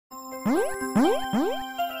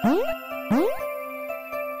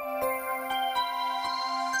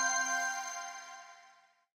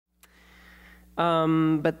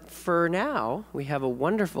But for now, we have a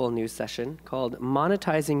wonderful new session called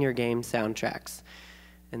Monetizing Your Game Soundtracks.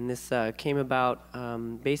 And this came about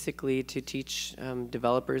basically to teach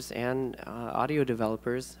developers and audio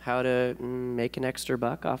developers how to make an extra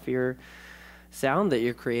buck off your sound that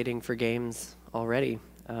you're creating for games already.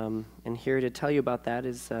 And here to tell you about that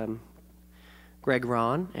is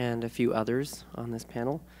Rahn and a few others on this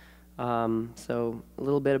panel. So a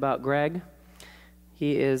little bit about Greg.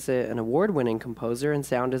 He is an award-winning composer and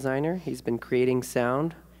sound designer. He's been creating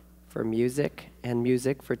sound for music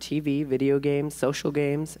for TV, video games, social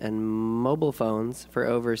games, and mobile phones for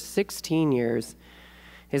over 16 years.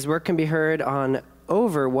 His work can be heard on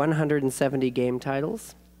over 170 game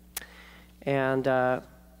titles. And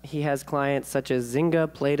he has clients such as Zynga,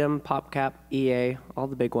 Playdom, PopCap, EA, all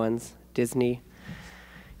the big ones, Disney.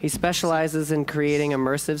 He specializes in creating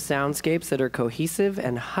immersive soundscapes that are cohesive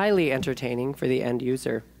and highly entertaining for the end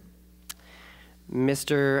user.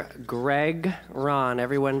 Mr. Greg Rahn,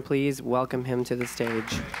 everyone please welcome him to the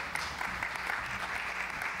stage.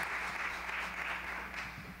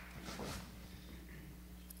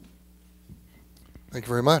 Thank you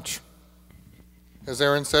very much. As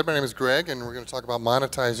Aaron said, my name is Greg, and we're going to talk about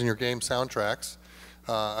monetizing your game soundtracks.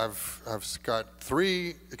 I've got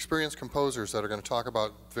 3 experienced composers that are going to talk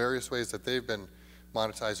about various ways that they've been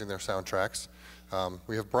monetizing their soundtracks.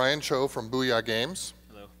 We have Brian Cho from Booyah Games.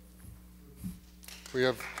 Hello. We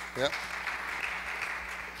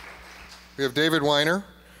have David Weiner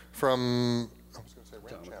from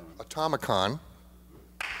Atomicon.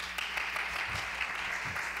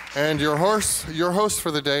 And your host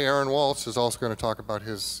for the day, Aaron Walz, is also going to talk about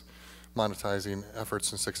his monetizing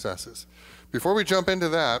efforts and successes. Before we jump into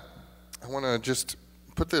that, I want to just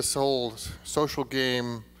put this whole social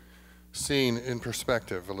game scene in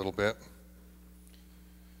perspective a little bit.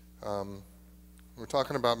 We're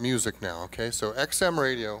talking about music now, okay? So XM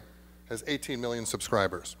Radio has 18 million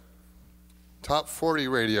subscribers. Top 40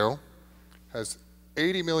 Radio has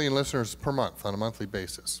 80 million listeners per month on a monthly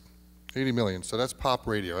basis. 80 million, so that's pop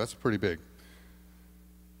radio, that's pretty big.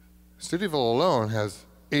 Cityville alone has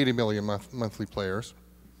 80 million monthly players,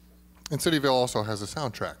 and Cityville also has a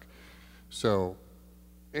soundtrack. So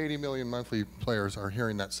 80 million monthly players are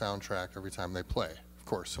hearing that soundtrack every time they play, of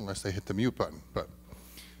course, unless they hit the mute button, but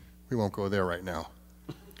we won't go there right now.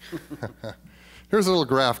 Here's a little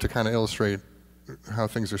graph to kind of illustrate how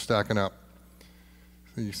things are stacking up.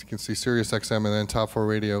 You can see Sirius XM and then Top 4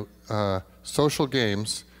 Radio. Social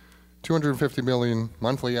games, 250 million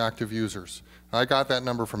monthly active users. I got that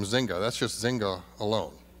number from Zynga. That's just Zynga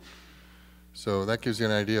alone. So that gives you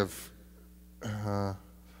an idea of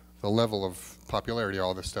the level of popularity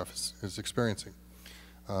all this stuff is experiencing.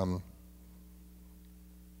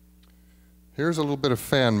 Here's a little bit of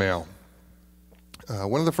fan mail.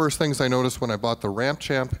 One of the first things I noticed when I bought the Ramp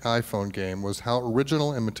Champ iPhone game was how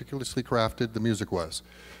original and meticulously crafted the music was.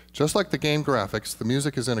 Just like the game graphics, the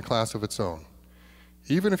music is in a class of its own.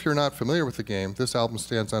 Even if you're not familiar with the game, this album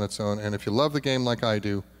stands on its own, and if you love the game like I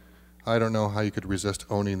do, I don't know how you could resist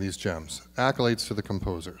owning these gems. Accolades to the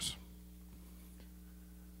composers.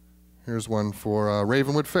 Here's one for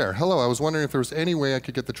Ravenwood Fair. Hello, I was wondering if there was any way I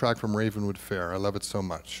could get the track from Ravenwood Fair. I love it so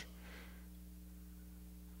much.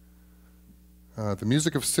 The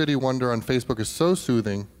music of City Wonder on Facebook is so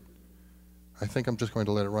soothing, I think I'm just going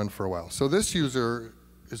to let it run for a while. So this user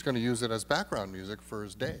is going to use it as background music for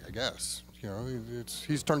his day, I guess. You know,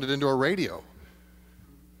 he's turned it into a radio.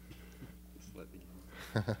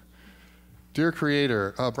 Dear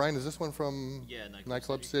Creator, Brian, is this one from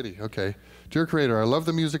Nightclub City? Okay. Dear Creator, I love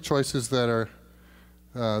the music choices that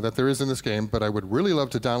there is in this game, but I would really love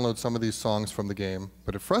to download some of these songs from the game,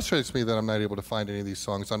 but it frustrates me that I'm not able to find any of these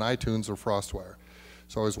songs on iTunes or FrostWire.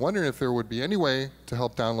 So I was wondering if there would be any way to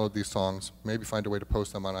help download these songs, maybe find a way to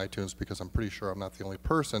post them on iTunes, because I'm pretty sure I'm not the only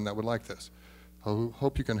person that would like this. I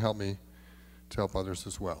hope you can help me to help others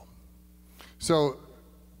as well. So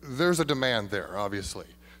there's a demand there, obviously.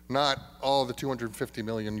 Not all the 250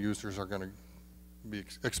 million users are going to be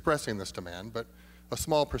expressing this demand, but a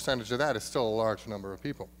small percentage of that is still a large number of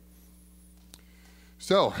people.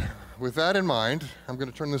 So with that in mind, I'm going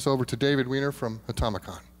to turn this over to David Weiner from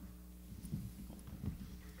Atomicon.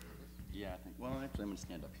 Yeah, well, actually, I'm going to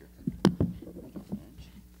stand up here.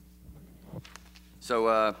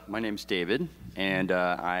 So my name's David, and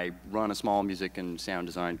I run a small music and sound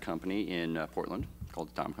design company in Portland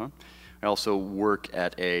called Atomicon. I also work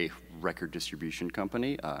at a record distribution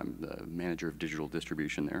company. I'm the manager of digital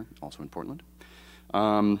distribution there, also in Portland.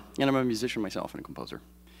 And I'm a musician myself and a composer.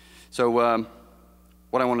 So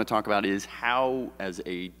what I want to talk about is how, as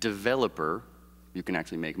a developer, you can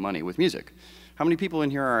actually make money with music. How many people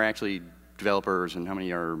in here are actually developers and how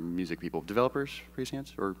many are music people? Developers, raise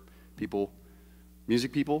hands, or people,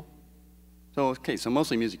 music people? So, okay, so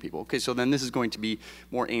mostly music people. Okay, so then this is going to be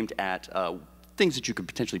more aimed at things that you could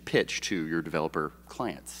potentially pitch to your developer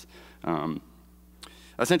clients.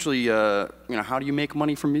 Essentially, you know, how do you make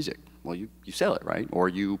money from music? Well, you sell it, right? Or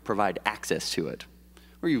you provide access to it,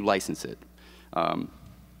 or you license it.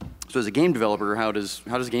 So as a game developer, how does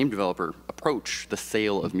a game developer approach the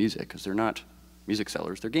sale of music? Because they're not music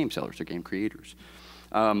sellers, they're game sellers, they're game creators.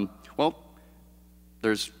 Well,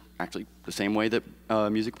 there's actually the same way that a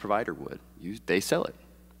music provider would. They sell it,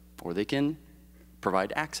 or they can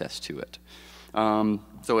provide access to it.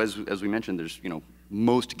 So as we mentioned, there's, you know,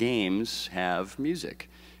 most games have music,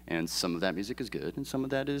 and some of that music is good, and some of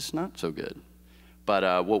that is not so good.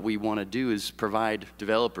 But what we want to do is provide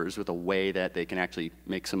developers with a way that they can actually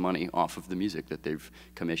make some money off of the music that they've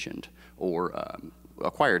commissioned or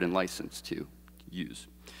acquired and licensed to use.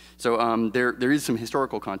 So there is some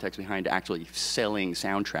historical context behind actually selling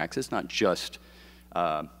soundtracks. It's not just,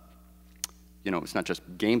 you know, it's not just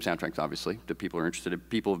game soundtracks, obviously, that people are interested in.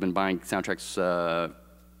 People have been buying soundtracks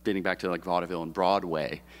dating back to like vaudeville and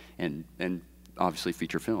Broadway, and obviously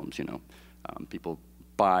feature films, you know. People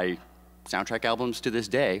buy soundtrack albums to this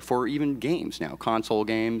day for even games now, console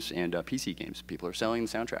games and PC games. People are selling the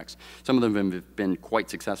soundtracks. Some of them have been quite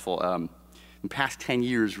successful. In the past 10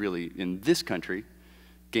 years, really, in this country,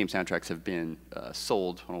 game soundtracks have been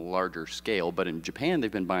sold on a larger scale, but in Japan,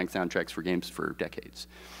 they've been buying soundtracks for games for decades.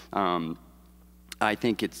 I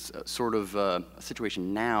think it's sort of a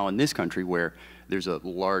situation now in this country where there's a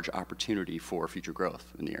large opportunity for future growth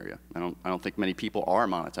in the area. I don't think many people are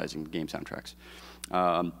monetizing game soundtracks.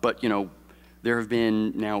 But, you know, there have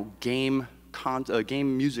been now game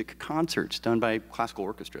music concerts done by classical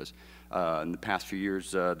orchestras. In the past few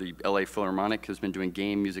years, the LA Philharmonic has been doing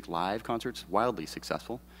game music live concerts, wildly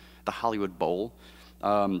successful. The Hollywood Bowl.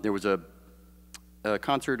 There was a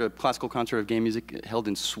classical concert of game music held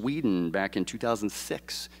in Sweden back in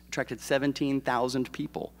 2006. Attracted 17,000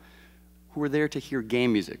 people who were there to hear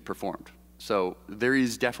game music performed. So there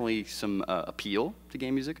is definitely some appeal to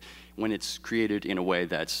game music when it's created in a way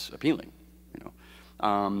that's appealing. You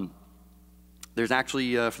know, there's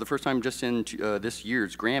actually for the first time just in this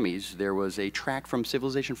year's Grammys, there was a track from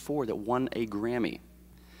Civilization IV that won a Grammy.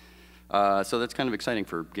 So that's kind of exciting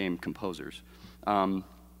for game composers.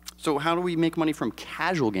 So how do we make money from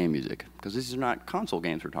casual game music? Because these are not console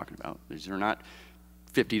games we're talking about. These are not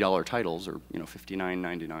 $50 titles or, you know,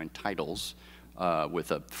 $59.99 titles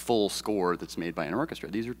with a full score that's made by an orchestra.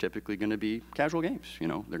 These are typically going to be casual games. You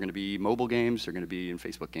know, they're going to be mobile games. They're going to be in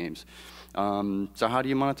Facebook games. So how do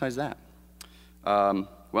you monetize that?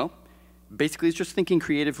 Well, basically, it's just thinking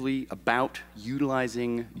creatively about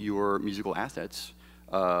utilizing your musical assets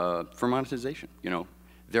for monetization. You know,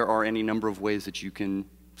 there are any number of ways that you can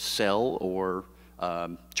sell or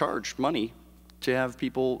charge money to have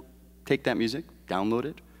people take that music, download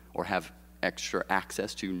it, or have extra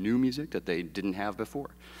access to new music that they didn't have before.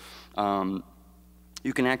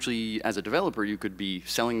 You can actually, as a developer, you could be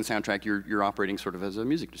selling the soundtrack. You're operating sort of as a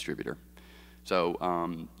music distributor.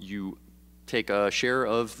 So you take a share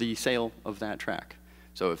of the sale of that track.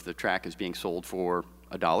 So if the track is being sold for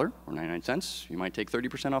 $1 or 99 cents, you might take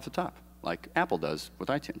 30% off the top, like Apple does with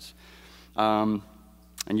iTunes.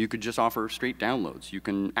 And you could just offer straight downloads. You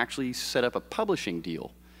can actually set up a publishing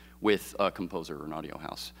deal with a composer or an audio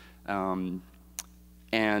house.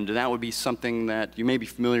 And that would be something that you may be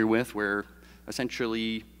familiar with, where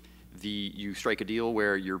essentially you strike a deal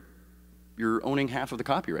where you're owning half of the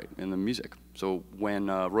copyright in the music. So when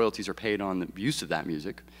royalties are paid on the use of that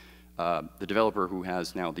music, the developer who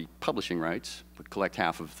has now the publishing rights would collect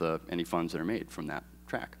half of any funds that are made from that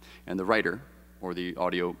track. And the writer, or the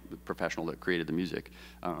audio professional that created the music,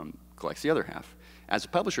 collects the other half. As a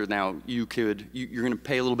publisher now, you're going to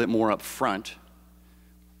pay a little bit more up front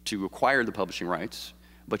to acquire the publishing rights,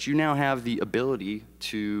 but you now have the ability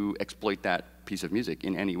to exploit that piece of music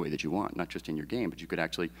in any way that you want, not just in your game, but you could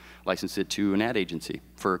actually license it to an ad agency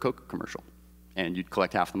for a Coke commercial, and you'd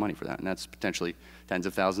collect half the money for that, and that's potentially tens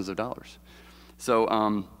of thousands of dollars.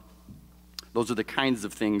 So those are the kinds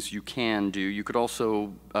of things you can do. You could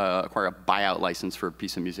also acquire a buyout license for a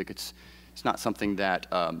piece of music. It's not something that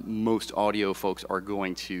most audio folks are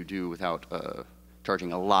going to do without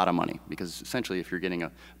charging a lot of money, because essentially if you're getting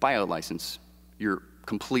a buyout license, you're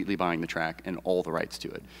completely buying the track and all the rights to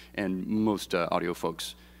it. And most audio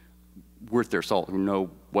folks worth their salt, who know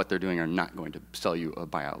what they're doing, are not going to sell you a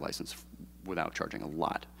buyout license without charging a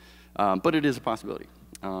lot. But it is a possibility.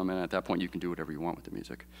 And at that point, you can do whatever you want with the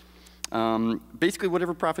music. Basically,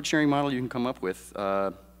 whatever profit sharing model you can come up with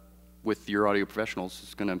your audio professionals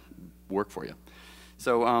is going to work for you.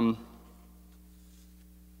 So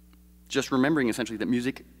just remembering essentially that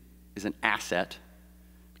music is an asset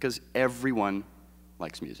because everyone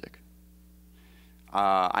likes music.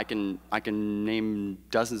 I can name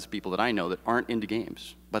dozens of people that I know that aren't into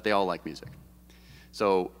games, but they all like music.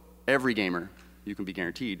 So every gamer, you can be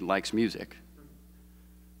guaranteed, likes music.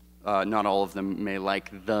 Not all of them may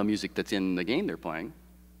like the music that's in the game they're playing,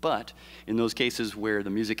 but in those cases where the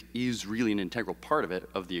music is really an integral part of it,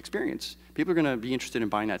 of the experience, people are going to be interested in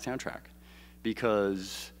buying that soundtrack.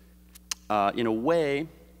 Because in a way,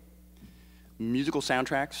 musical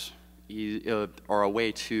soundtracks are a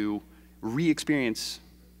way to re-experience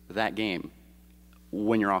that game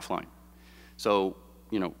when you're offline. So,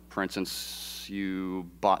 you know, for instance, you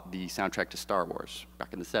bought the soundtrack to Star Wars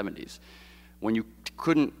back in the 70s. When you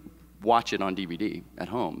couldn't watch it on DVD at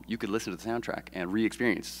home, you could listen to the soundtrack and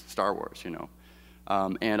re-experience Star Wars, you know.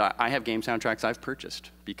 And I have game soundtracks I've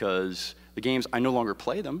purchased because the games, I no longer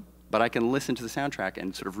play them, but I can listen to the soundtrack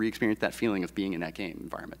and sort of re-experience that feeling of being in that game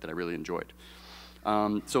environment that I really enjoyed.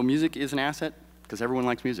 So music is an asset because everyone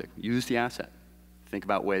likes music. Use the asset. Think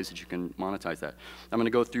about ways that you can monetize that. I'm going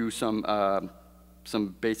to go through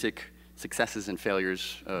some basic successes and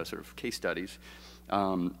failures, sort of case studies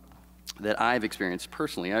that I've experienced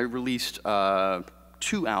personally. I released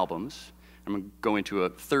 2 albums. I'm going to go into a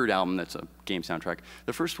 3rd album that's a game soundtrack.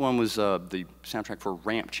 The first one was the soundtrack for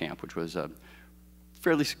Ramp Champ, which was a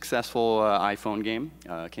fairly successful iPhone game.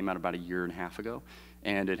 Came out about 1.5 years ago.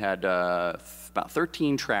 And it had about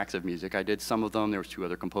 13 tracks of music. I did some of them. There was 2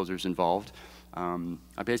 other composers involved.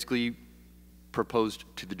 I basically proposed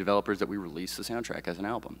to the developers that we release the soundtrack as an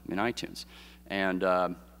album in iTunes.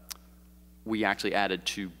 And we actually added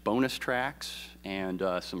 2 bonus tracks and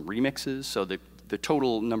some remixes. So the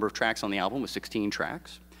total number of tracks on the album was 16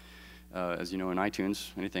 tracks. As you know, in iTunes,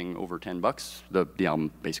 anything over $10, the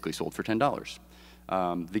album basically sold for $10.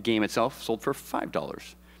 The game itself sold for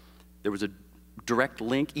 $5. There was a direct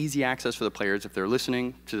link, easy access for the players. If they're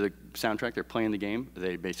listening to the soundtrack, they're playing the game,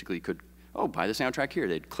 they basically could, buy the soundtrack here.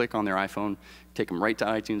 They'd click on their iPhone, take them right to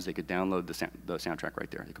iTunes. They could download the soundtrack right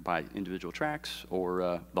there. They could buy individual tracks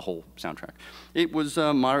or the whole soundtrack. It was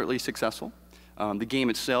moderately successful. The game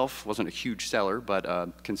itself wasn't a huge seller,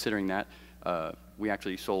 but considering that, we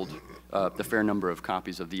actually sold the fair number of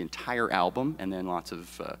copies of the entire album and then lots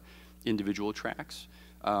of individual tracks.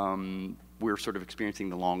 We're sort of experiencing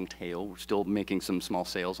the long tail. We're still making some small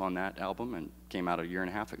sales on that album and came out 1.5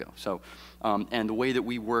 years ago. So, and the way that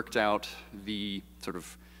we worked out the sort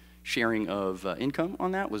of sharing of income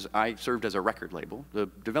on that was I served as a record label. The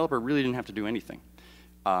developer really didn't have to do anything.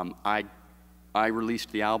 I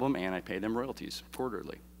released the album and I paid them royalties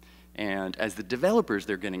quarterly. And as the developers,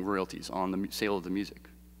 they're getting royalties on the sale of the music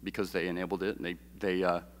because they enabled it and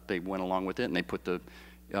they went along with it and they put the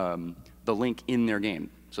link in their game.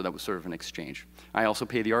 So that was sort of an exchange. I also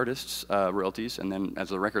pay the artists royalties, and then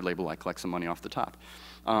as a record label, I collect some money off the top.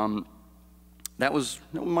 That was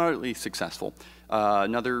moderately successful.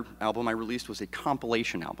 Another album I released was a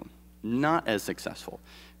compilation album. Not as successful.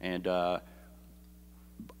 And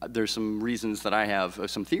there's some reasons that I have,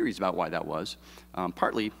 some theories about why that was.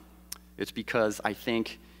 Partly, it's because I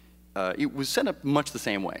think it was set up much the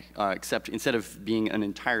same way, except instead of being an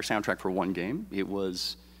entire soundtrack for one game, it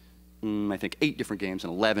was I think 8 different games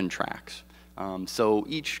and 11 tracks. So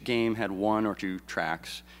each game had 1 or 2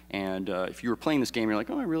 tracks, and if you were playing this game, you're like,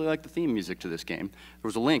 I really like the theme music to this game. There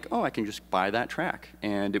was a link, I can just buy that track,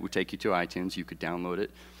 and it would take you to iTunes, you could download it.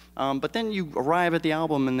 But then you arrive at the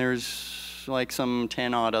album, and there's like some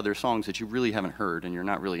 10-odd other songs that you really haven't heard, and you're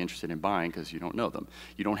not really interested in buying because you don't know them.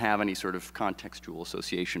 You don't have any sort of contextual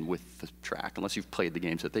association with the track, unless you've played the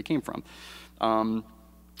games that they came from.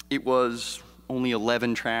 It was only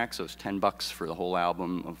 11 tracks, so it's $10 for the whole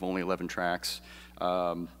album of only 11 tracks.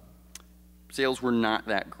 Sales were not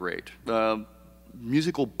that great.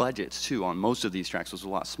 Musical budgets, too, on most of these tracks was a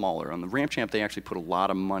lot smaller. On the Ramp Champ, they actually put a lot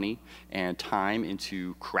of money and time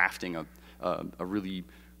into crafting a really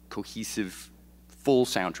cohesive, full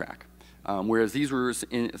soundtrack. Whereas these were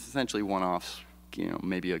essentially one-offs,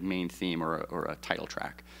 maybe a main theme or a title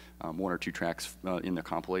track, 1 or 2 tracks in the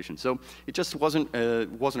compilation. So it just wasn't a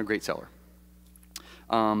great seller.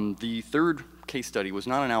 The 3rd case study was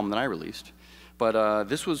not an album that I released, but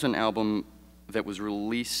this was an album that was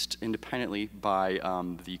released independently by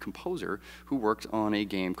the composer who worked on a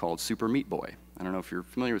game called Super Meat Boy. I don't know if you're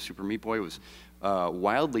familiar with Super Meat Boy. It was a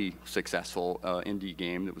wildly successful indie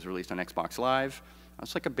game that was released on Xbox Live.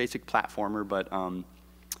 It's like a basic platformer, but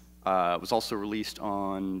it was also released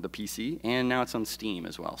on the PC, and now it's on Steam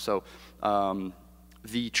as well. So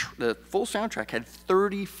the full soundtrack had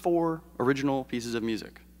 34 original pieces of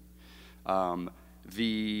music.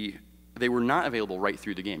 They were not available right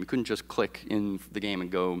through the game. You couldn't just click in the game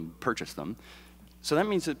and go and purchase them. So that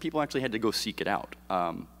means that people actually had to go seek it out.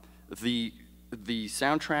 The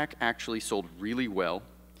soundtrack actually sold really well.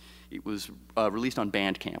 It was released on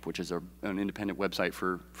Bandcamp, which is an independent website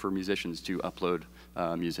for musicians to upload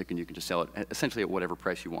music, and you can just sell it essentially at whatever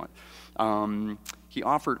price you want. He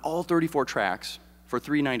offered all 34 tracks for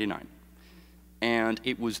 $3.99, and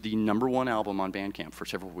it was the #1 album on Bandcamp for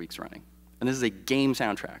several weeks running. And this is a game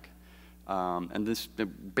soundtrack. And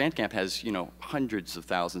Bandcamp has, hundreds of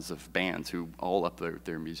thousands of bands who all upload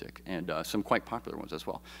their music, and some quite popular ones as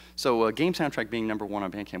well. So game soundtrack being #1 on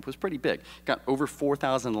Bandcamp was pretty big. Got over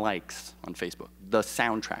 4,000 likes on Facebook, the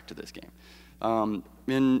soundtrack to this game.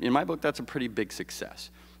 In my book, that's a pretty big success.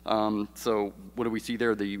 So what do we see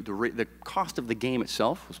there? The cost of the game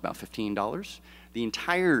itself was about $15. The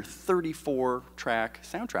entire 34-track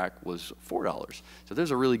soundtrack was $4. So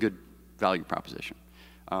there's a really good value proposition.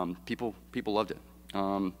 People loved it.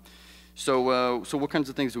 So what kinds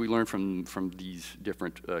of things do we learn from these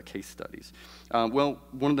different case studies? Well,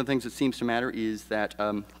 one of the things that seems to matter is that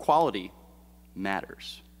quality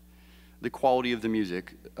matters. The quality of the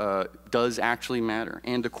music does actually matter,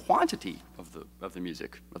 and the quantity of the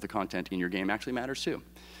music, of the content in your game actually matters too.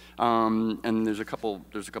 And there's a couple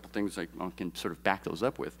things I can sort of back those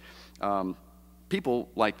up with. People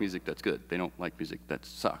like music that's good. They don't like music that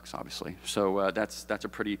sucks, obviously. So that's a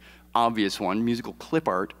pretty obvious one. Musical clip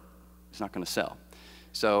art is not going to sell.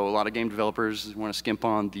 So a lot of game developers want to skimp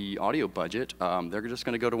on the audio budget. They're just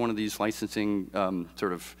going to go to one of these licensing,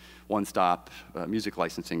 sort of one-stop music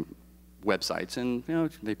licensing websites, and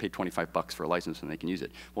they pay $25 for a license and they can use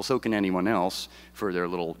it. Well, so can anyone else for their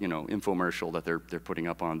little infomercial that they're putting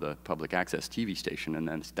up on the public access TV station, and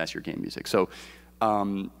then that's your game music. So.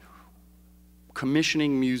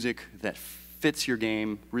 Commissioning music that fits your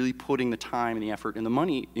game, really putting the time and the effort and the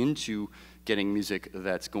money into getting music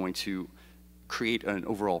that's going to create an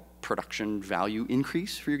overall production value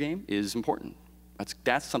increase for your game is important.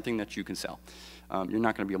 That's something that you can sell. You're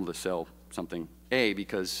not going to be able to sell something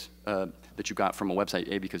because that you got from a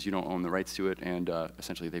website because you don't own the rights to it, and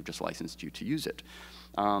essentially they've just licensed you to use it.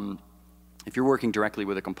 If you're working directly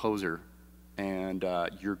with a composer and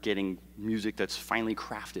you're getting music that's finely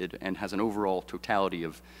crafted and has an overall totality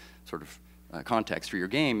of sort of context for your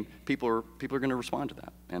game, people are going to respond to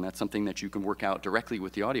that. And that's something that you can work out directly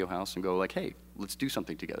with the audio house and go like, hey, let's do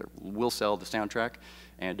something together. We'll sell the soundtrack,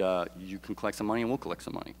 and you can collect some money and we'll collect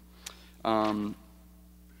some money.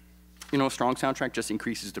 A strong soundtrack just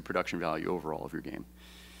increases the production value overall of your game.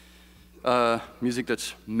 Music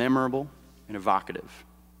that's memorable and evocative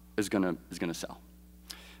is gonna sell.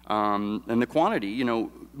 And the quantity,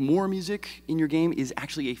 more music in your game is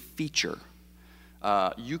actually a feature.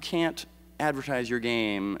 You can't advertise your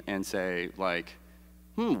game and say like,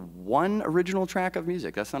 one original track of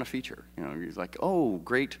music. That's not a feature. You're like, oh,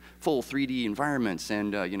 great full 3D environments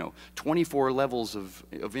and 24 levels of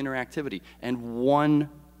interactivity and one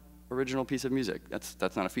original piece of music.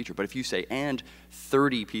 That's not a feature. But if you say and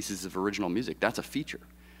 30 pieces of original music, that's a feature.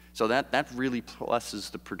 So that really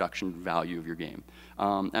pluses the production value of your game.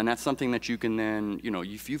 And that's something that you can then,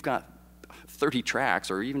 if you've got 30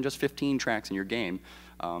 tracks or even just 15 tracks in your game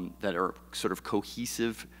that are sort of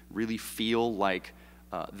cohesive, really feel like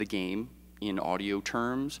the game in audio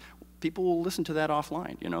terms, people will listen to that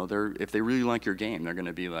offline. If they really like your game, they're going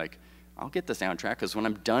to be like, I'll get the soundtrack, because when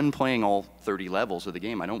I'm done playing all 30 levels of the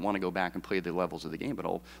game, I don't want to go back and play the levels of the game, but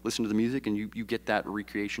I'll listen to the music and you get that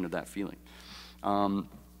recreation of that feeling.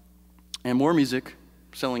 And more music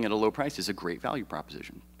selling at a low price is a great value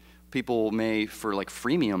proposition. People may, for like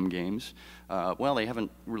freemium games, well, they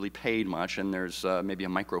haven't really paid much, and there's maybe a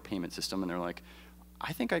micropayment system, and they're like,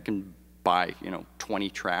 I think I can buy 20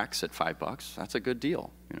 tracks at $5. That's a good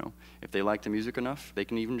deal. If they like the music enough, they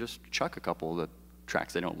can even just chuck a couple of the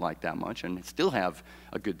tracks they don't like that much and still have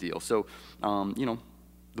a good deal. So, the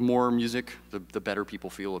more music, the better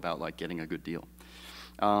people feel about like getting a good deal.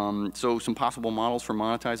 So some possible models for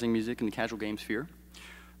monetizing music in the casual game sphere.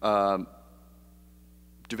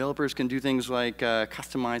 Developers can do things like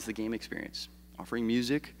customize the game experience, offering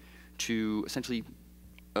music to essentially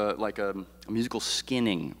like a musical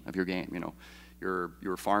skinning of your game.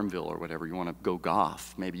 Your Farmville or whatever, you want to go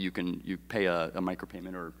goth. Maybe you pay a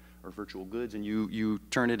micropayment or virtual goods, and you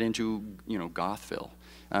turn it into Gothville.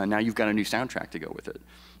 Now you've got a new soundtrack to go with it.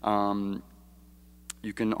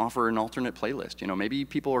 You can offer an alternate playlist. Maybe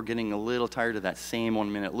people are getting a little tired of that same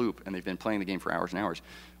 1-minute loop, and they've been playing the game for hours and hours.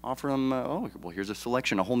 Offer them, oh, well, here's a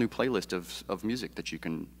selection, a whole new playlist of music that you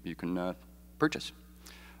can purchase.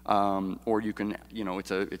 Or you can,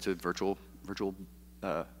 it's a virtual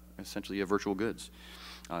essentially a virtual goods,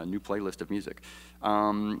 new playlist of music.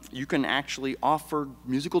 You can actually offer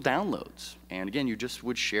musical downloads. And again, you just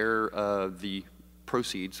would share the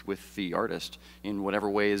proceeds with the artist in whatever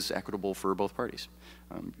way is equitable for both parties.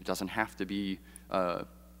 It doesn't have to be,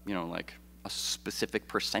 you know, like a specific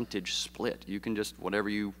percentage split. You can just, whatever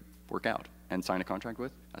you work out and sign a contract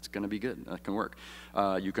with, that's going to be good. That can work.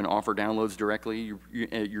 You can offer downloads directly.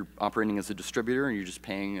 You're operating as a distributor, and you're just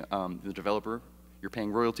paying the developer. You're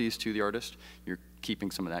paying royalties to the artist. You're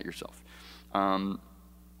keeping some of that yourself.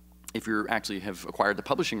 If you actually have acquired the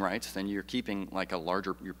publishing rights, then you're keeping like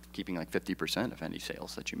you're keeping like 50% of any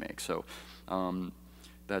sales that you make. So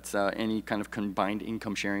that's any kind of combined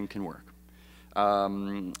income sharing can work.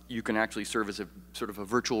 You can actually serve as a sort of a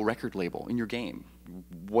virtual record label in your game.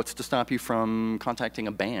 What's to stop you from contacting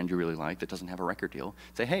a band you really like that doesn't have a record deal?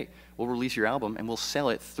 Say, hey, we'll release your album and we'll sell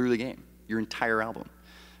it through the game, your entire album.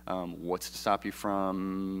 What's to stop you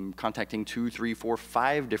from contacting 2, 3, 4,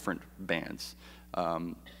 5 different bands,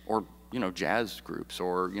 or you know, jazz groups,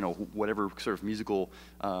 or you know, whatever sort of musical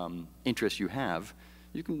interest you have?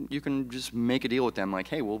 You can just make a deal with them, like,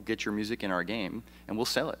 hey, we'll get your music in our game and we'll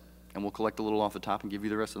sell it, and we'll collect a little off the top and give you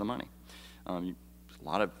the rest of the money.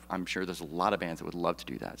 I'm sure there's a lot of bands that would love to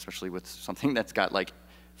do that, especially with something that's got like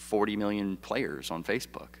 40 million players on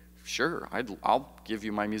Facebook. Sure, I'll give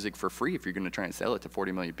you my music for free if you're going to try and sell it to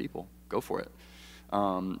 40 million people. Go for it.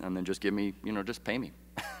 And then just give me, you know, just pay me.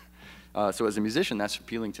 So as a musician, that's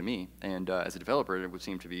appealing to me. And as a developer, it would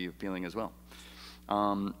seem to be appealing as well.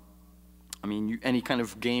 I mean, any kind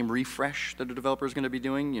of game refresh that a developer is going to be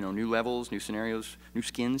doing, you know, new levels, new scenarios, new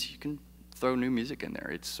skins, you can throw new music in there.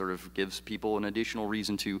 It sort of gives people an additional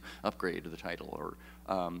reason to upgrade to the title, or,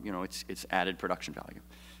 you know, it's added production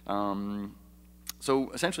value.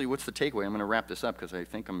 So essentially, what's the takeaway? I'm going to wrap this up because I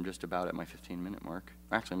think I'm just about at my 15-minute mark.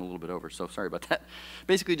 Actually, I'm a little bit over, so sorry about that.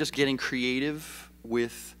 Basically, just getting creative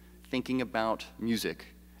with thinking about music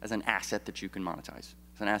as an asset that you can monetize,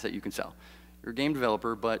 as an asset you can sell. You're a game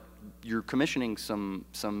developer, but you're commissioning some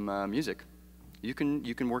music. You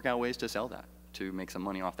can work out ways to sell that, to make some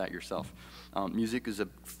money off that yourself. Music is a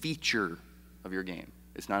feature of your game.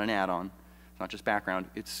 It's not an add-on. It's not just background.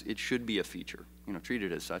 It should be a feature. You know, treat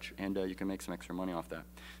it as such, and you can make some extra money off that.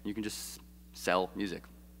 You can just sell music,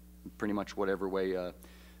 pretty much whatever way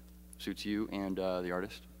suits you and the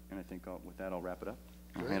artist. And I think with that, I'll wrap it up.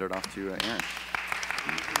 I'll hand it off to Aaron.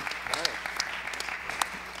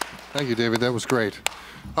 Thank you, David. That was great.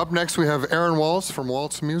 Up next, we have Aaron Walz from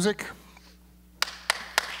Walz Music.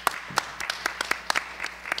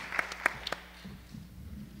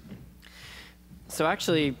 So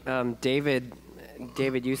actually, David,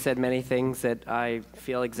 you said many things that I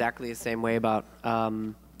feel exactly the same way about.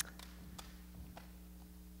 I'll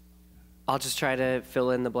just try to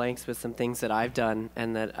fill in the blanks with some things that I've done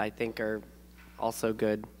and that I think are also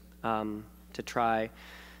good to try.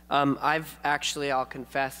 I'll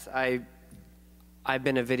confess, I've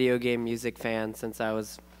been a video game music fan since I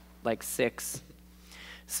was like 6.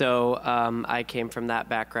 So I came from that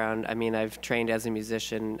background. I mean, I've trained as a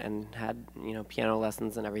musician and had, you know, piano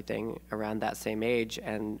lessons and everything around that same age,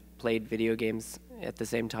 and played video games at the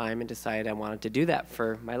same time, and decided I wanted to do that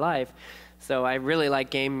for my life. So I really like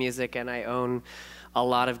game music, and I own a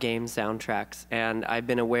lot of game soundtracks. And I've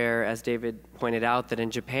been aware, as David pointed out, that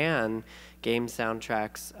in Japan, game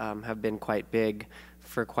soundtracks have been quite big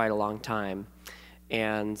for quite a long time.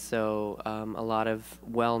 And so a lot of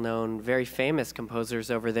well-known, very famous composers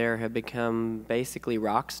over there have become basically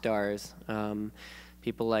rock stars.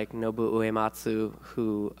 People like Nobuo Uematsu,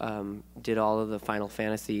 who did all of the Final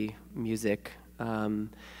Fantasy music.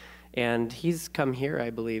 And he's come here, I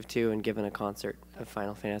believe, too, and given a concert of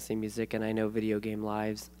Final Fantasy music. And I know Video Game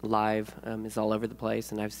Live is all over the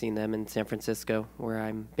place, and I've seen them in San Francisco, where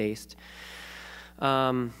I'm based.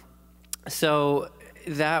 So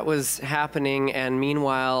that was happening, and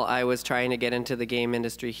meanwhile, I was trying to get into the game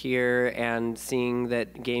industry here and seeing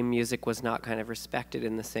that game music was not kind of respected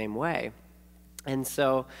in the same way. And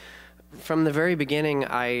so from the very beginning,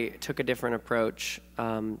 I took a different approach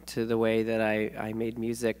to the way that I made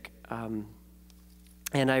music, and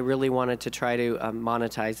I really wanted to try to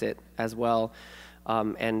monetize it as well.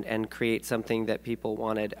 And create something that people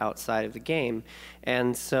wanted outside of the game.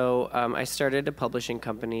 And so I started a publishing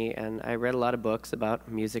company, and I read a lot of books about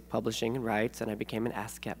music publishing and rights, and I became an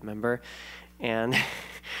ASCAP member. And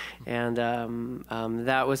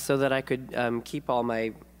that was so that I could keep all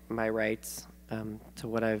my rights to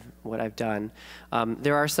what I've done.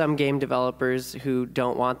 There are some game developers who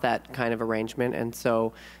don't want that kind of arrangement, and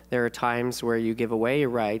so there are times where you give away your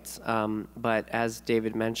rights, but as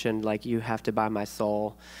David mentioned, like, you have to buy my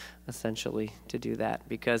soul. essentially, to do that,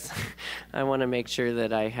 because I want to make sure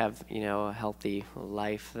that I have, a healthy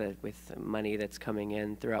life with money that's coming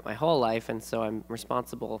in throughout my whole life, and so I'm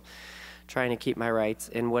responsible trying to keep my rights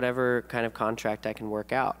in whatever kind of contract I can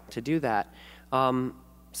work out to do that.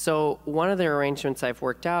 So one of the arrangements I've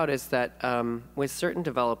worked out is that with certain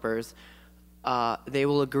developers, they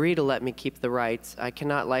will agree to let me keep the rights. I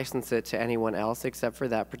cannot license it to anyone else except for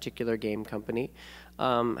that particular game company.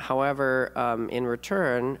 However, in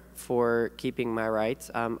return for keeping my rights,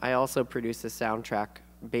 I also produce a soundtrack,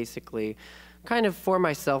 basically kind of for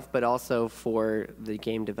myself, but also for the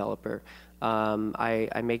game developer.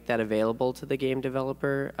 I make that available to the game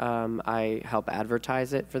developer. I help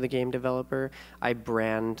advertise it for the game developer. I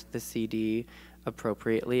brand the CD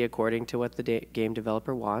appropriately according to what the game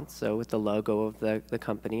developer wants, so with the logo of the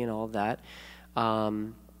company and all of that.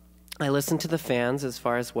 I listen to the fans as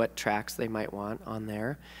far as what tracks they might want on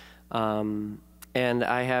there. And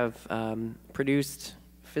I have produced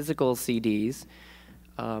physical CDs,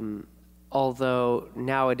 although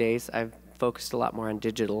nowadays I've focused a lot more on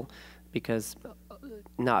digital because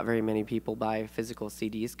not very many people buy physical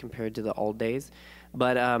CDs compared to the old days.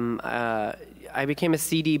 But I became a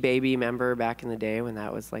CD Baby member back in the day when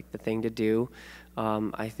that was like the thing to do.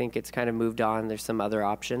 I think it's kind of moved on. There's some other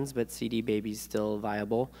options, but CD Baby's still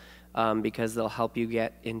viable because they'll help you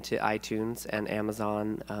get into iTunes and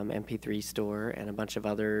Amazon MP3 store and a bunch of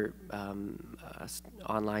other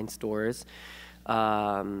online stores.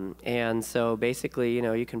 And so basically,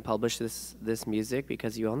 you can publish this music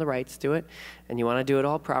because you own the rights to it, and you want to do it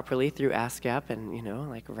all properly through ASCAP, and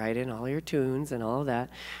like write in all your tunes and all of that.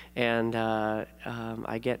 And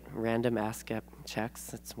I get random ASCAP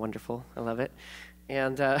checks. It's wonderful. I love it.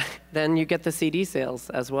 And then you get the CD sales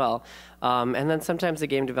as well. And then sometimes the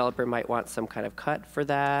game developer might want some kind of cut for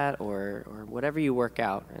that, or whatever you work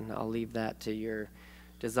out, and I'll leave that to your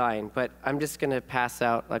design. But I'm just going to pass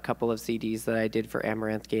out a couple of CDs that I did for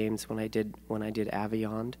Amaranth Games when I did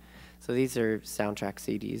Aviond. So these are soundtrack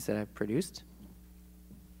CDs that I've produced.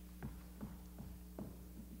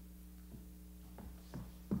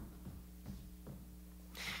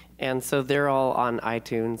 And so they're all on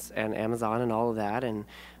iTunes and Amazon and all of that, and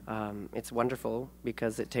it's wonderful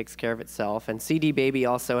because it takes care of itself. And CD Baby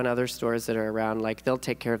also and other stores that are around, like, they'll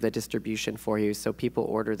take care of the distribution for you, so people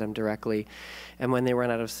order them directly. And when they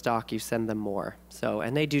run out of stock, you send them more. So,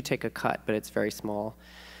 and they do take a cut, but it's very small.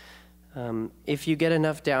 If you get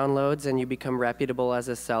enough downloads and you become reputable as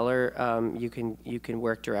a seller, you can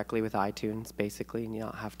work directly with iTunes, basically, and you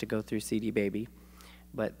don't have to go through CD Baby.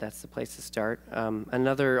 But that's the place to start.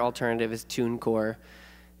 Another alternative is TuneCore.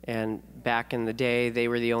 And back in the day, they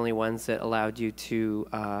were the only ones that allowed you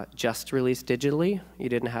to just release digitally. You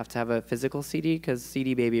didn't have to have a physical CD because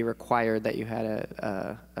CD Baby required that you had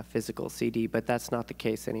a physical CD, but that's not the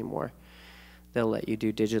case anymore. They'll let you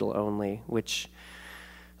do digital only, which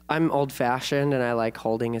I'm old-fashioned and I like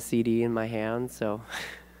holding a CD in my hand, so.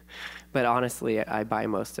 But honestly, I buy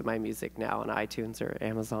most of my music now on iTunes or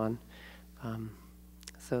Amazon.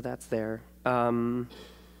 So that's there.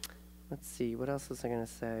 Let's see, what else was I going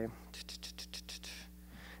to say?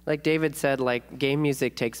 Like David said, like, game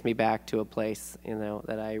music takes me back to a place,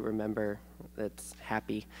 that I remember that's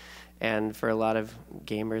happy. And for a lot of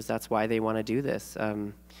gamers, that's why they want to do this.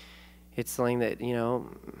 It's something that,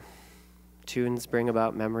 tunes bring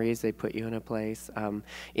about memories. They put you in a place.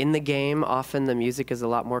 In the game, often the music is a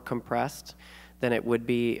lot more compressed than it would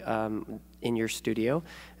be in your studio,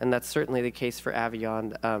 and that's certainly the case for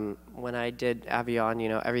Aviond. When I did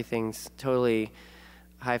Aviond, everything's totally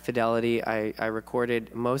high fidelity. I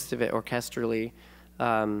recorded most of it orchestrally,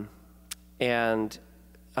 and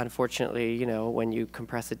unfortunately, when you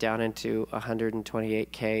compress it down into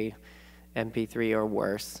 128K MP3 or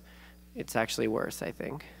worse, it's actually worse, I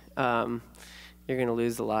think. You're going to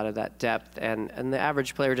lose a lot of that depth, and the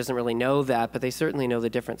average player doesn't really know that, but they certainly know the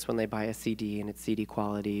difference when they buy a CD and its CD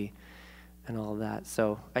quality and all of that.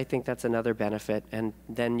 So I think that's another benefit, and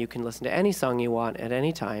then you can listen to any song you want at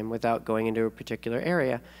any time without going into a particular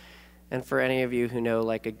area. And for any of you who know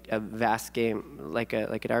like a vast game, like an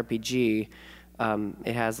RPG,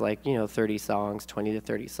 it has 30 songs, 20 to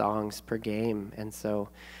 30 songs per game, and so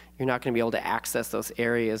you're not going to be able to access those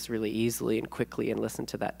areas really easily and quickly and listen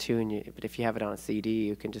to that tune. But if you have it on a CD,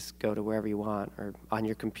 you can just go to wherever you want, or on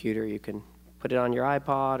your computer, you can put it on your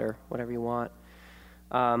iPod or whatever you want.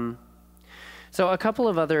 So a couple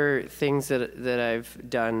of other things that I've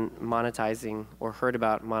done monetizing or heard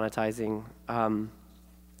about monetizing.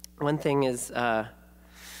 One thing is I've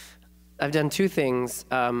done two things.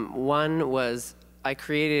 One was I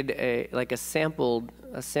created a sampled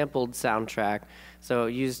soundtrack. So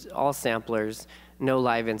used all samplers, no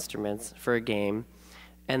live instruments for a game.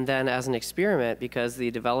 And then as an experiment, because the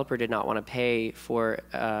developer did not want to pay for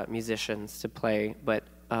musicians to play, but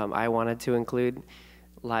I wanted to include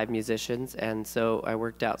live musicians, and so I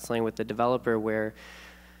worked out something with the developer where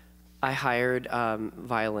I hired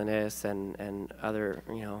violinists and other,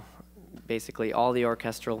 basically all the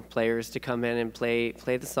orchestral players to come in and play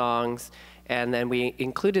the songs, and then we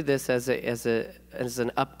included this as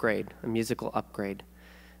an upgrade, a musical upgrade,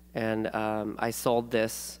 and I sold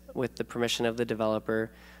this with the permission of the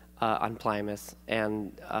developer on Plymouth,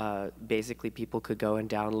 and basically people could go and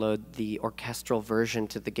download the orchestral version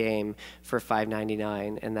to the game for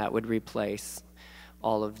 $5.99, and that would replace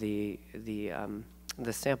all of the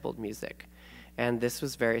sampled music, and this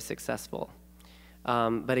was very successful.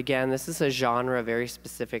 But again, this is a genre very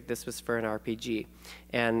specific. This was for an RPG,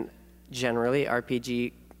 and generally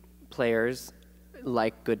RPG players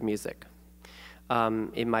like good music.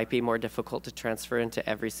 It might be more difficult to transfer into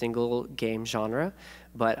every single game genre,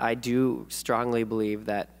 but I do strongly believe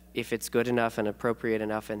that if it's good enough and appropriate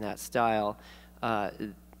enough in that style,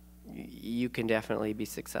 you can definitely be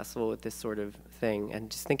successful with this sort of thing. And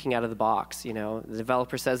just thinking out of the box, the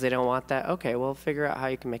developer says they don't want that. Okay, well, figure out how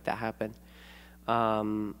you can make that happen.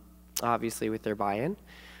 Obviously with their buy-in.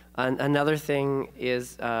 Another thing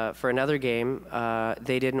is for another game,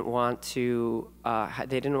 they didn't want to.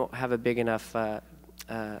 They didn't have a big enough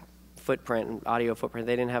footprint, audio footprint.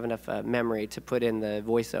 They didn't have enough memory to put in the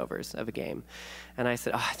voiceovers of a game. And I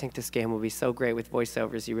said, I think this game will be so great with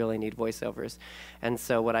voiceovers. You really need voiceovers. And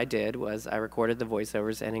so what I did was I recorded the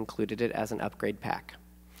voiceovers and included it as an upgrade pack.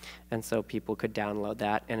 And so people could download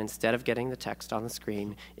that, and instead of getting the text on the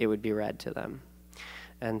screen, it would be read to them.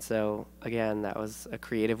 And so, again, that was a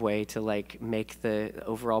creative way to make the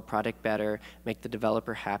overall product better, make the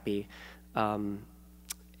developer happy, and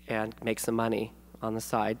make some money on the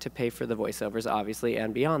side to pay for the voiceovers, obviously,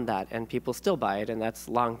 and beyond that. And people still buy it, and that's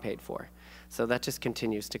long paid for. So that just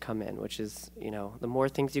continues to come in, which is, the more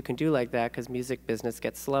things you can do like that, because music business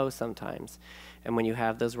gets slow sometimes. And when you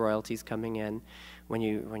have those royalties coming in, when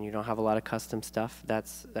you don't have a lot of custom stuff,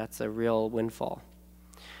 that's a real windfall.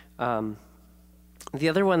 The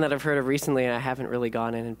other one that I've heard of recently, and I haven't really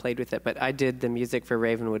gone in and played with it, but I did the music for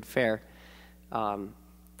Ravenwood Fair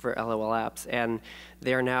for LOL Apps, and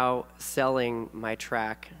they're now selling my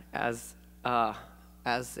track as a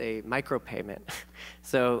micropayment.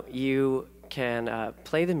 So you can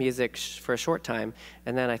play the music for a short time,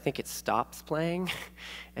 and then I think it stops playing,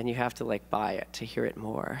 and you have to buy it to hear it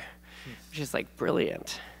more, which is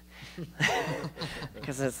brilliant.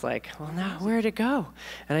 Because it's well, now where'd it go?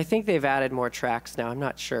 And I think they've added more tracks now. I'm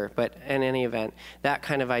not sure, but in any event, that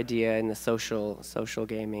kind of idea in the social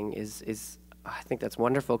gaming is I think that's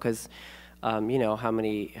wonderful because how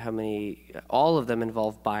many all of them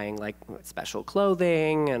involve buying special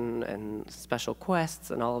clothing and special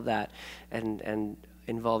quests and all of that, and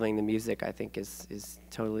involving the music I think is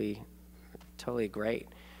totally great.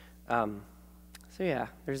 So yeah,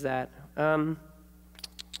 there's that.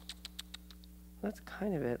 That's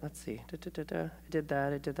kind of it. Let's see. I did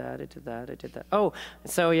that. Oh,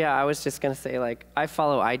 so yeah, I was just going to say, I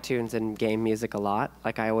follow iTunes and game music a lot.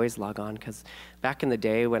 I always log on, because back in the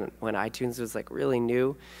day when iTunes was, really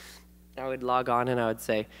new, I would log on and I would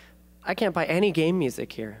say, I can't buy any game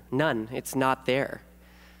music here. None. It's not there.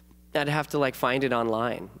 I'd have to, find it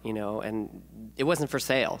online, and it wasn't for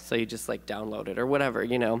sale, so you just, download it or whatever,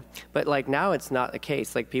 But, now it's not the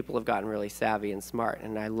case. People have gotten really savvy and smart,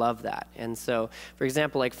 and I love that. And so, for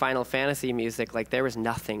example, Final Fantasy music, there was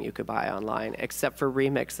nothing you could buy online except for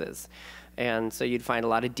remixes. And so you'd find a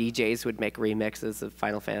lot of DJs would make remixes of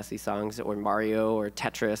Final Fantasy songs, or Mario, or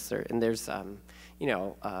Tetris, and there's,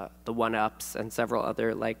 the One-Ups and several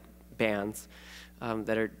other, bands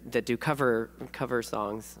that do cover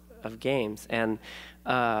songs of games, and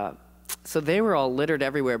so they were all littered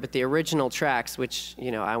everywhere, but the original tracks, which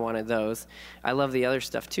I wanted those. I love the other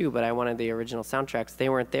stuff too, but I wanted the original soundtracks. They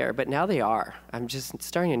weren't there, but now they are. I'm just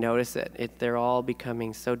starting to notice it. They're all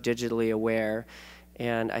becoming so digitally aware,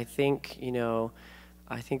 and I think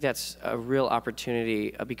that's a real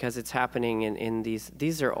opportunity, because it's happening in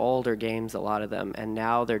these are older games, a lot of them, and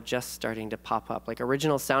now they're just starting to pop up.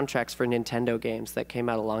 Original soundtracks for Nintendo games that came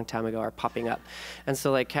out a long time ago are popping up. And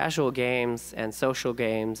so casual games and social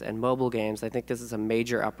games and mobile games, I think this is a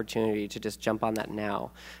major opportunity to just jump on that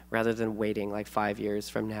now, rather than waiting 5 years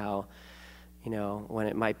from now,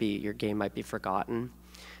 when your game might be forgotten.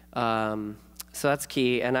 So that's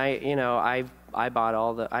key. And I've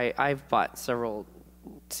bought several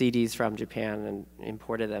CDs from Japan and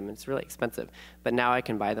imported them. It's really expensive, but now I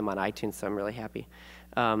can buy them on iTunes, so I'm really happy.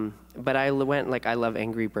 But I went I love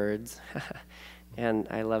Angry Birds, and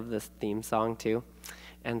I love this theme song too.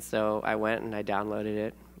 And so I went and I downloaded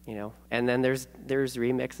it, you know. And then there's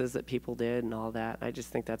remixes that people did and all that. I just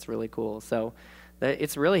think that's really cool. So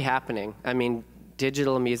it's really happening. I mean,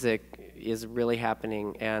 digital music is really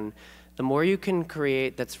happening, and the more you can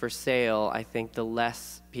create that's for sale, I think the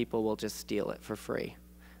less people will just steal it for free.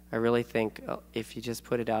 I really think if you just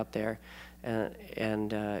put it out there,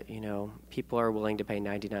 and you know, people are willing to pay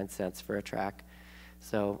 99 cents for a track.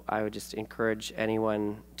 So I would just encourage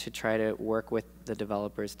anyone to try to work with the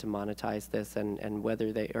developers to monetize this, and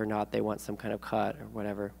whether they or not they want some kind of cut or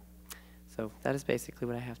whatever. So that is basically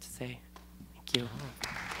what I have to say. Thank you.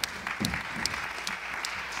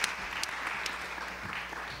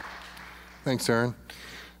 Thanks, Aaron.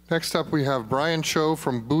 Next up, we have Brian Cho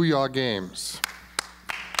from Booyah Games.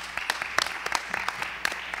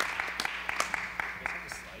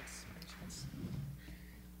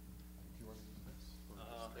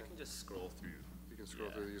 I can just scroll through. You can scroll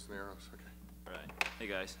through using the arrows. Okay. All right. Hey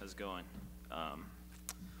guys, how's it going?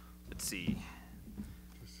 Let's see.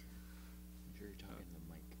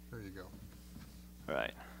 There you go. All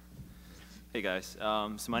right. Hey guys,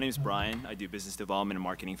 so my name is Brian. I do business development and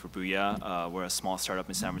marketing for Booyah. We're a small startup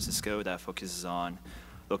in San Francisco that focuses on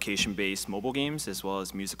location-based mobile games as well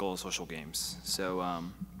as musical and social games. So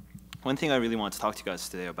one thing I really wanted to talk to you guys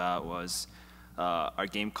today about was our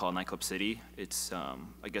game called Nightclub City. It's,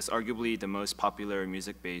 I guess, arguably the most popular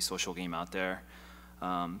music-based social game out there.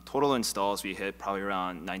 Total installs, we hit probably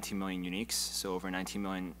around 19 million uniques. So over 19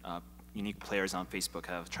 million unique players on Facebook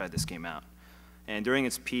have tried this game out. And during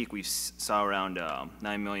its peak, we saw around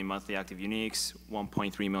 9 million monthly active uniques,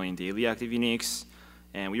 1.3 million daily active uniques,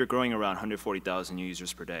 and we were growing around 140,000 new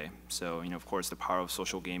users per day. So, you know, of course, the power of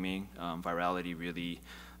social gaming, virality really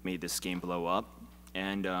made this game blow up.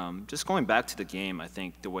 And just going back to the game, I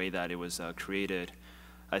think the way that it was created,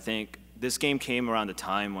 I think this game came around the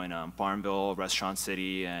time when Farmville, Restaurant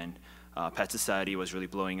City, and Pet Society was really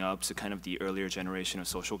blowing up, so kind of the earlier generation of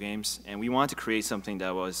social games. And we wanted to create something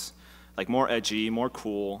that was like more edgy, more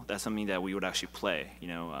cool. That's something that we would actually play, you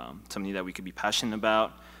know, something that we could be passionate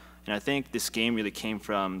about. And I think this game really came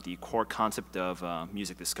from the core concept of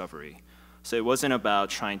music discovery. So it wasn't about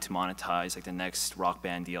trying to monetize like the next Rock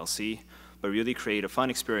Band DLC, but really create a fun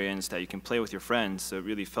experience that you can play with your friends. So it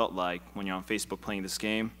really felt like when you're on Facebook playing this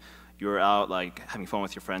game, you're out like having fun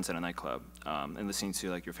with your friends at a nightclub and listening to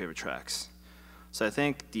like your favorite tracks. So I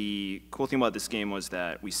think the cool thing about this game was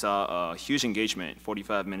that we saw a huge engagement,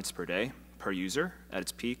 45 minutes per day per user at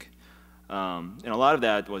its peak. And a lot of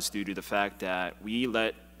that was due to the fact that we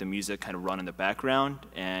let the music kind of run in the background,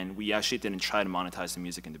 and we actually didn't try to monetize the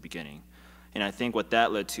music in the beginning. And I think what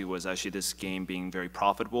that led to was actually this game being very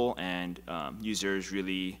profitable, and users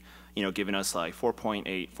really, you know, giving us like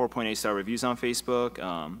 4.8 star reviews on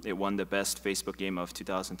Facebook. It won the best Facebook game of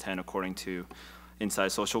 2010 according to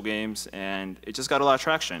Inside Social Games, and it just got a lot of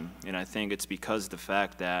traction. And I think it's because of the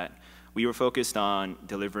fact that we were focused on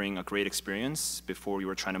delivering a great experience before we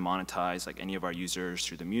were trying to monetize like any of our users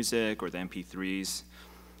through the music or the MP3s.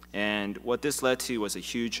 And what this led to was a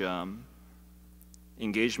huge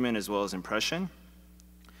engagement as well as impression.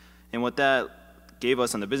 And what that gave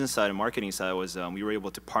us on the business side and marketing side was we were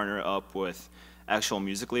able to partner up with actual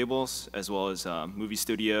music labels as well as movie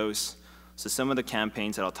studios. So some of the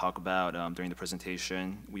campaigns that I'll talk about during the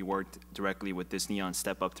presentation, we worked directly with Disney on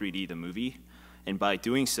Step Up 3D, the movie. And by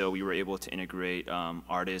doing so, we were able to integrate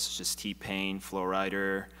artists such as T-Pain, Flo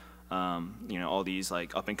Rida, you know, all these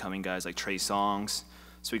like up-and-coming guys like Trey Songz.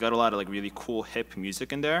 So we got a lot of like really cool hip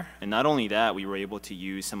music in there. And not only that, we were able to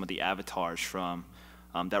use some of the avatars from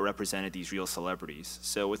that represented these real celebrities.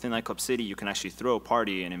 So within Nightclub City, you can actually throw a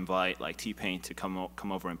party and invite like T-Pain to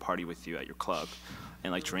come over and party with you at your club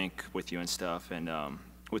and like drink with you and stuff. And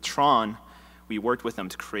with Tron, we worked with them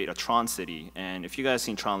to create a Tron City. And if you guys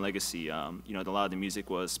seen Tron Legacy, you know, a lot of the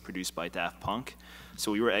music was produced by Daft Punk.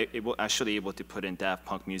 So we were actually able to put in Daft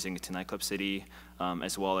Punk music into Nightclub City,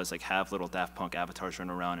 as well as like have little Daft Punk avatars run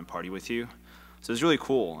around and party with you. So it's really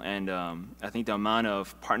cool. And I think the amount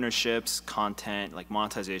of partnerships, content, like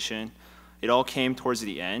monetization, it all came towards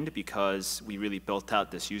the end because we really built out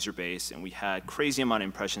this user base and we had crazy amount of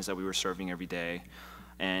impressions that we were serving every day.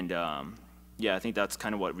 And yeah, I think that's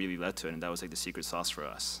kind of what really led to it, and that was like the secret sauce for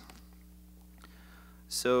us.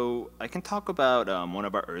 So I can talk about one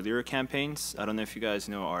of our earlier campaigns. I don't know if you guys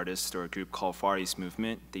know an artist or a group called Far East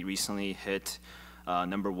Movement. They recently hit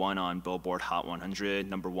 #1 on Billboard Hot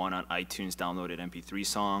 100, #1 on iTunes downloaded MP3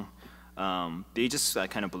 song. They just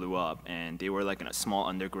kind of blew up, and they were like in a small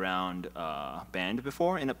underground band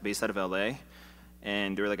before, based out of LA.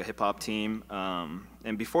 and they were like a hip hop team.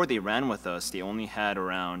 And before they ran with us, they only had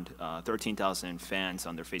around 13,000 fans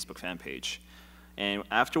on their Facebook fan page. And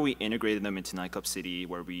after we integrated them into Nightclub City,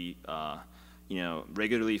 where we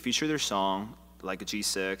regularly feature their song, like a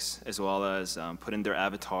G6, as well as put in their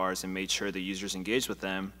avatars and made sure the users engaged with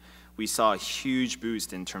them, we saw a huge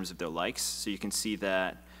boost in terms of their likes. So you can see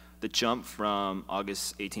that the jump from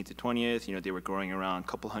August 18th to 20th, they were growing around a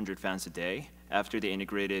couple hundred fans a day. After they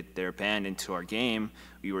integrated their band into our game,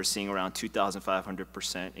 we were seeing around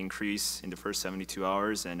 2,500% increase in the first 72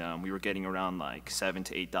 hours, and we were getting around like 7,000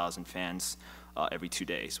 to 8,000 fans every 2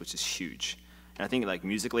 days, which is huge. And I think like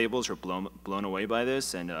music labels are blown away by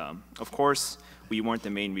this, and of course, we weren't the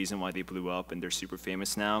main reason why they blew up, and they're super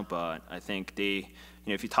famous now, but I think they,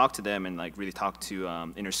 if you talk to them and like really talk to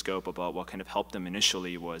Interscope about what kind of helped them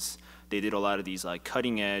initially, was they did a lot of these like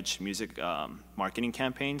cutting edge music marketing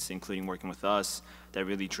campaigns, including working with us, that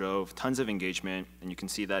really drove tons of engagement, and you can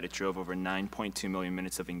see that it drove over 9.2 million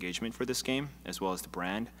minutes of engagement for this game, as well as the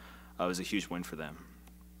brand. It was a huge win for them.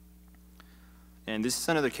 And this is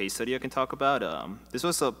another case study I can talk about. This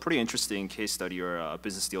was a pretty interesting case study or a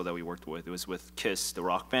business deal that we worked with. It was with Kiss, the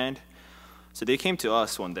rock band. So they came to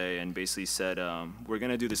us one day and basically said, we're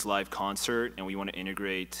going to do this live concert, and we want to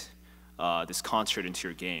integrate this concert into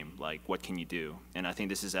your game. Like, what can you do? And I think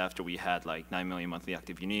this is after we had like 9 million monthly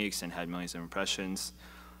active uniques and had millions of impressions.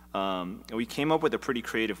 And we came up with a pretty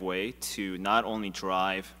creative way to not only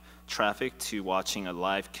drive traffic to watching a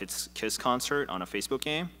live Kiss concert on a Facebook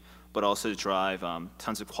game, but also to drive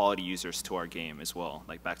tons of quality users to our game as well,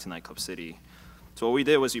 like back to Nightclub City. So what we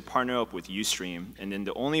did was we partnered up with Ustream, and then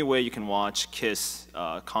the only way you can watch Kiss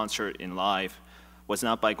concert in live was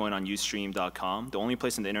not by going on Ustream.com. The only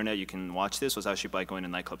place on the internet you can watch this was actually by going to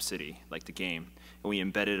Nightclub City, like the game. And we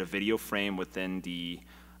embedded a video frame within the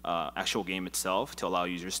actual game itself to allow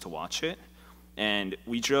users to watch it. And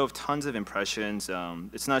we drove tons of impressions.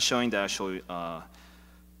 It's not showing the actual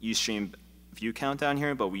Ustream view count down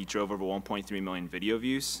here, but we drove over 1.3 million video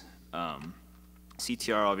views.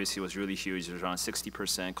 CTR obviously was really huge. It was around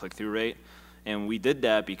 60% click-through rate. And we did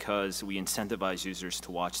that because we incentivized users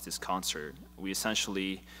to watch this concert. We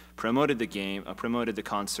essentially promoted the game, promoted the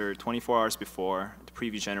concert 24 hours before. The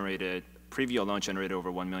preview alone generated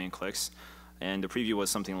over 1 million clicks. And the preview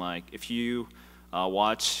was something like, if you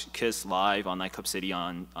watch Kiss live on Nightclub City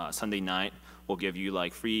on Sunday night, we'll give you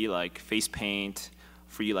like free like face paint,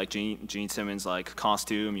 free like Gene Simmons like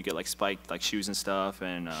costume. You get like spiked like shoes and stuff.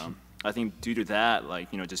 And I think due to that,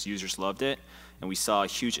 like just users loved it, and we saw a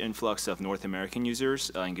huge influx of North American users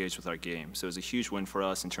engaged with our game. So it was a huge win for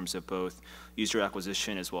us in terms of both user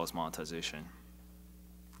acquisition as well as monetization.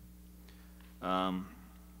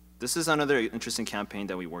 This is another interesting campaign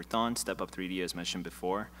that we worked on, Step Up 3D, as mentioned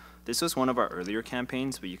before. This was one of our earlier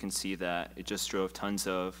campaigns, but you can see that it just drove tons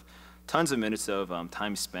of minutes of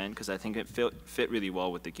time spent, because I think it fit really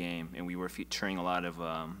well with the game, and we were featuring a lot of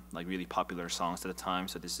like really popular songs at the time.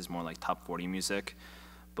 So this is more like top 40 music.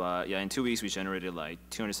 But yeah, in 2 weeks we generated like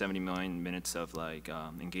 270 million minutes of like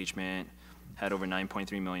engagement, had over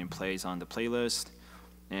 9.3 million plays on the playlist,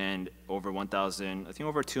 and over 1,000, I think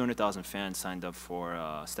over 200,000 fans signed up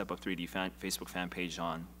for Step Up 3D Facebook fan page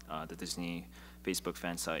on the Disney Facebook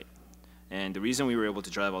fan site. And the reason we were able to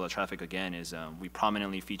drive all the traffic again is we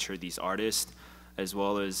prominently featured these artists, as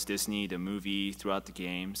well as Disney, the movie, throughout the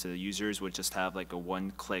game. So the users would just have like a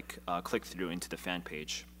one-click click-through into the fan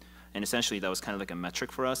page. And essentially that was kind of like a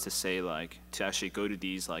metric for us to say like, to actually go to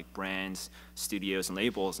these like brands, studios, and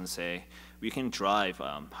labels and say, we can drive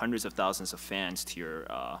hundreds of thousands of fans to your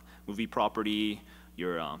movie property,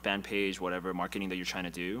 your fan page, whatever marketing that you're trying to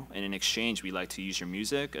do. And in exchange, we like to use your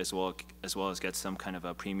music as well as get some kind of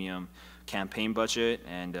a premium campaign budget,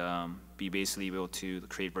 and be basically able to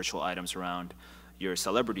create virtual items around your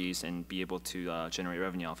celebrities and be able to generate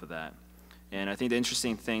revenue off of that. And I think the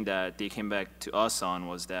interesting thing that they came back to us on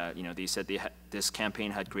was that they said this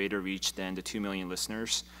campaign had greater reach than the 2 million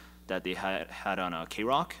listeners that they had on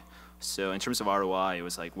K-Rock. So in terms of ROI, it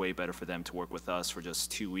was like way better for them to work with us for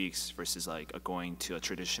just 2 weeks versus like going to a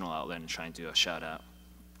traditional outlet and trying to do a shout out.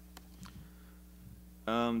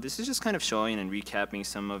 This is just kind of showing and recapping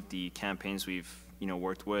some of the campaigns we've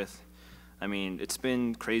worked with. I mean, it's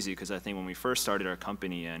been crazy because I think when we first started our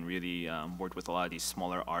company and really worked with a lot of these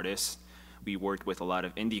smaller artists, we worked with a lot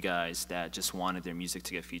of indie guys that just wanted their music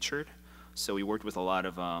to get featured. So we worked with a lot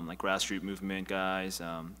of like grassroots movement guys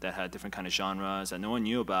that had different kind of genres that no one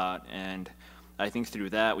knew about, and I think through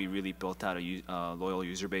that we really built out a loyal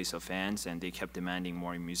user base of fans, and they kept demanding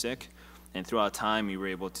more music. And throughout time, we were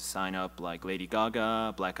able to sign up like Lady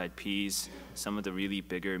Gaga, Black Eyed Peas, some of the really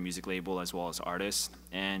bigger music label as well as artists.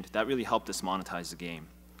 And that really helped us monetize the game.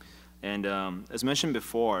 And as mentioned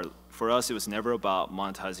before, for us, it was never about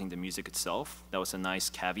monetizing the music itself. That was a nice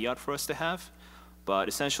caveat for us to have. But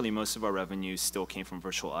essentially, most of our revenue still came from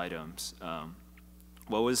virtual items.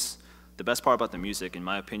 What was the best part about the music, in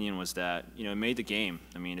my opinion, was that it made the game.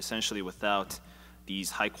 I mean, essentially, without these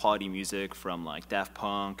high-quality music from like Daft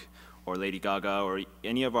Punk or Lady Gaga or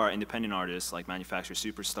any of our independent artists like Manufactured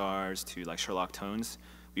Superstars to like Sherlock Tones,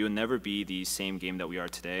 we would never be the same game that we are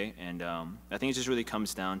today. And I think it just really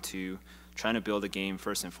comes down to trying to build a game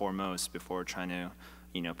first and foremost before trying to,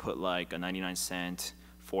 put like a 99-cent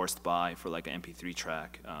forced buy for like an MP3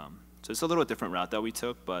 track. So it's a little different route that we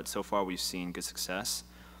took, but so far we've seen good success.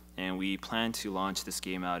 And we plan to launch this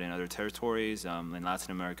game out in other territories, in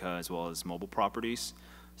Latin America, as well as mobile properties.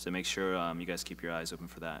 So make sure you guys keep your eyes open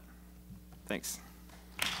for that. Thanks.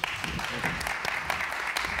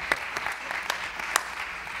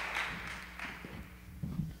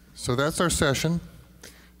 So that's our session.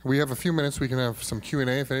 We have a few minutes. We can have some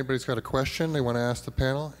Q&A. If anybody's got a question they want to ask the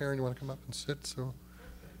panel. Aaron, you want to come up and sit so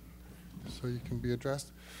you can be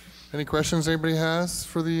addressed? Any questions anybody has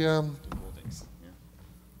for the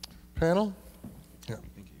panel? Yeah.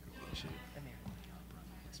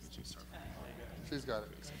 She's got it.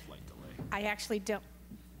 I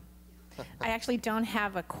actually don't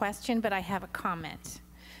have a question, but I have a comment.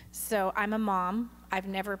 So I'm a mom. I've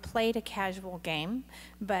never played a casual game,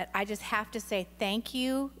 but I just have to say thank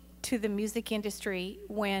you to the music industry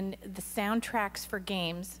when the soundtracks for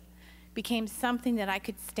games became something that I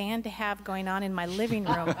could stand to have going on in my living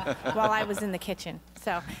room while I was in the kitchen.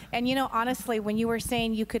 So, and honestly, when you were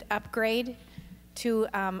saying you could upgrade to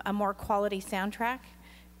a more quality soundtrack,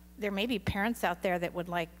 there may be parents out there that would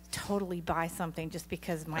like totally buy something just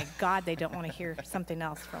because, my God, they don't want to hear something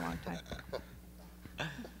else for a long time.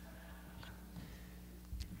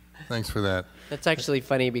 Thanks for that. That's actually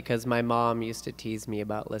funny because my mom used to tease me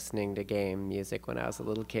about listening to game music when I was a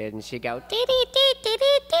little kid, and she'd go, dee dee dee dee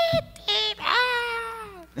dee dee dee,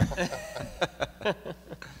 ah.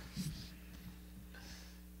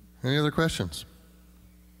 Any other questions?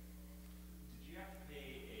 Did you have to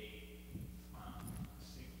pay a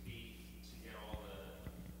sync fee to get all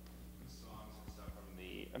the songs and stuff from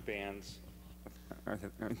the bands?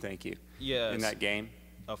 Thank you. Yeah. In that game?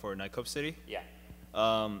 Oh, for Nightclub City? Yeah.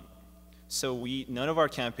 So none of our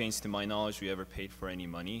campaigns, to my knowledge, we ever paid for any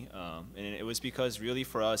money. And it was because really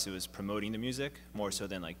for us, it was promoting the music more so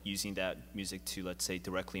than like using that music to, let's say,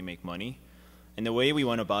 directly make money. And the way we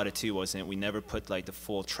went about it too wasn't, we never put like the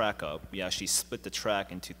full track up. We actually split the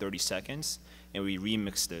track into 30 seconds and we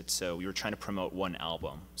remixed it. So we were trying to promote one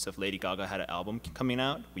album. So if Lady Gaga had an album coming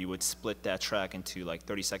out, we would split that track into like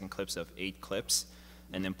 30-second clips of 8 clips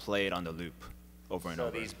and then play it on the loop. Over and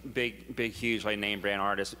over. So these big, huge, like name brand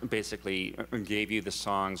artists basically gave you the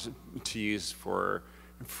songs to use for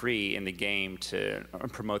free in the game to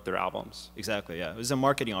promote their albums. Exactly, yeah. It was a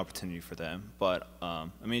marketing opportunity for them. But, I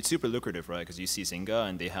mean, it's super lucrative, right? Because you see Zynga,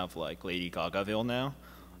 and they have, like, Lady Gagaville now.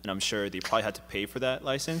 And I'm sure they probably had to pay for that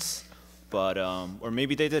license. But, or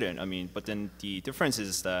maybe they didn't. I mean, but then the difference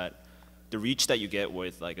is that the reach that you get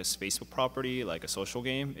with, like, a Facebook property, like a social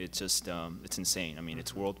game, it's just, it's insane. I mean,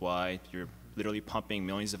 it's worldwide. You're literally pumping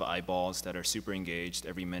millions of eyeballs that are super engaged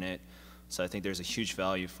every minute. So I think there's a huge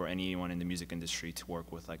value for anyone in the music industry to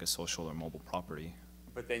work with like a social or mobile property.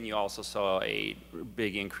 But then you also saw a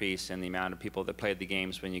big increase in the amount of people that played the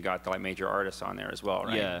games when you got the like major artists on there as well,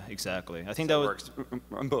 right? Yeah, exactly. I think so that works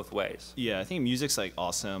in both ways. Yeah, I think music's like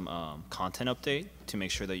awesome content update to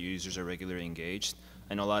make sure that users are regularly engaged.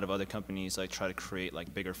 I know a lot of other companies like try to create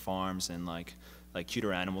like bigger farms and like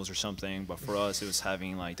cuter animals or something, but for us it was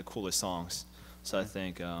having like the coolest songs. So I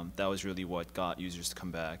think that was really what got users to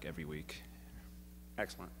come back every week.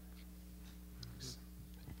 Excellent.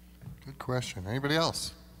 Good question. Anybody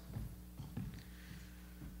else?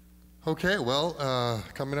 Okay, well,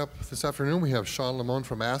 coming up this afternoon we have Sean Lamone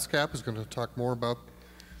from ASCAP who's going to talk more about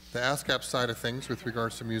the ASCAP side of things with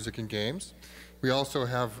regards to music and games. We also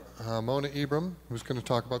have Mona Ibram who's going to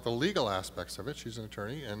talk about the legal aspects of it. She's an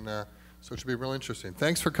attorney, and so it should be real interesting.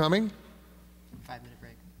 Thanks for coming. 5-minute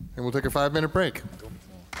break. And we'll take a 5-minute break.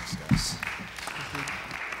 Thanks, guys.